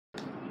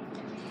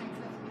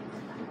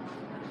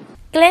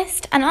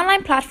Glissed, an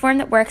online platform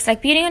that works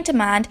like beauty on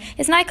demand,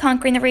 is now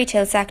conquering the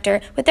retail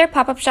sector with their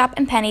pop-up shop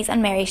in Penneys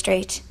on Mary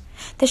Street.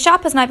 The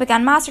shop has now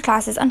begun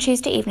masterclasses on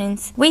Tuesday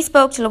evenings. We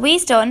spoke to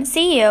Louise Dunn,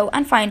 CEO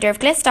and founder of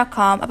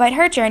Glissed.com, about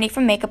her journey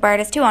from makeup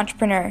artist to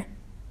entrepreneur.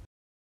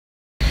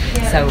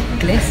 So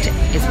Glissed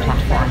is a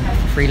platform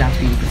for freelance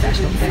beauty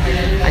professionals,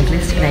 and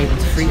Glissed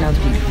enables freelance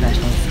beauty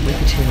professionals with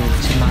the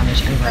tools to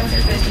manage and grow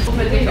their business.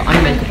 So I'm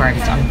a makeup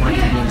artist. I've worked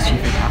in the industry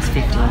for the past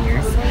 15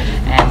 years.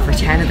 For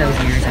 10 of those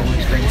years I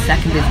worked for the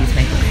second busiest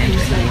makeup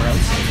counter in the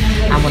world,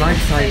 and when I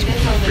decided to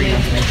become a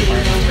freelance makeup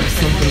artist, it was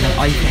something that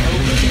I found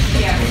really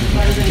difficult to do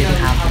because I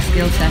didn't have the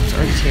skill sets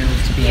or the tools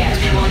to be able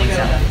to do it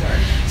myself.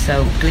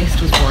 So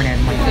Glissed was born out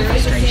of my own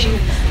frustration.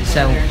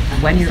 So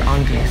when you're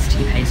on Glissed,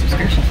 you pay a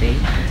subscription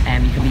fee,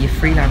 and you can be a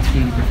freelance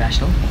beauty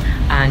professional,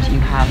 and you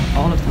have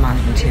all of the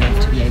management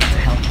tools to be able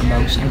to help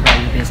promote and grow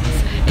your business.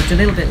 It's a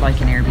little bit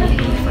like an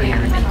Airbnb for hair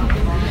and makeup.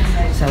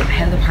 So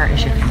how the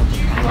partnership came up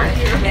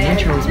with the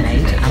intro was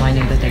made, and I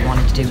knew that they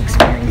wanted to do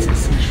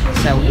experiences.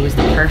 So it was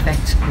the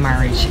perfect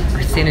marriage or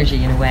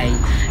synergy in a way,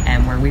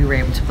 where we were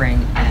able to bring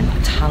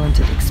a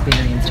talented,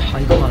 experienced,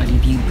 high quality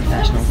beauty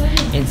professional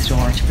in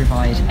store to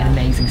provide an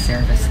amazing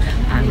service.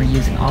 And we're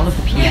using all of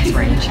the PS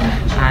range,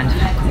 and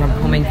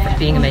coming from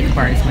being a makeup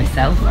artist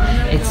myself,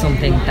 it's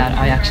something that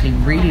I actually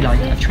really like.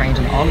 I've trained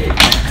on all of the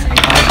products, and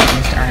all of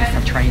the Mr. artists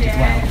I've trained as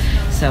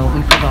well. So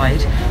we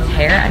provide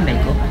hair and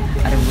makeup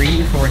at a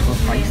really affordable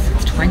price.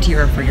 It's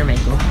 €20 for your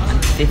makeup and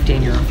it's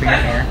 €15 for your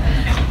hair,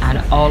 and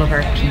all of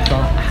our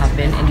people have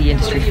been in the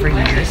industry for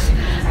years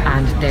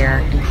and they're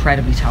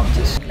incredibly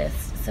talented.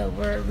 So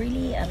we're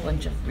really a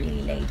bunch of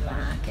really laid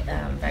back,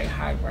 very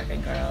hard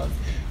working girls.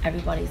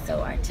 Everybody's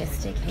so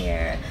artistic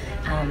here.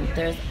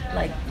 There's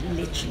like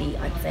literally,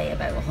 I'd say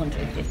about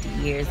 150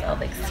 years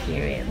of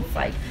experience,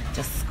 like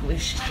just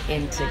squished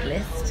into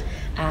Glissed.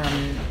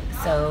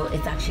 So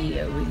it's actually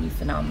a really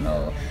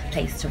phenomenal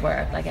place to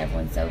work. Like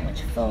everyone's so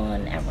much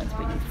fun, everyone's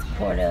really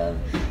supportive.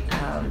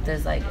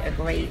 There's like a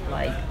great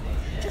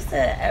just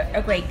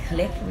a great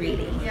click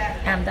really,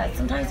 that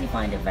sometimes you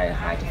find it very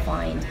hard to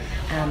find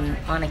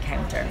on a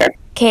counter.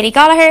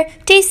 Gallagher,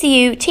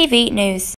 DCUtv News.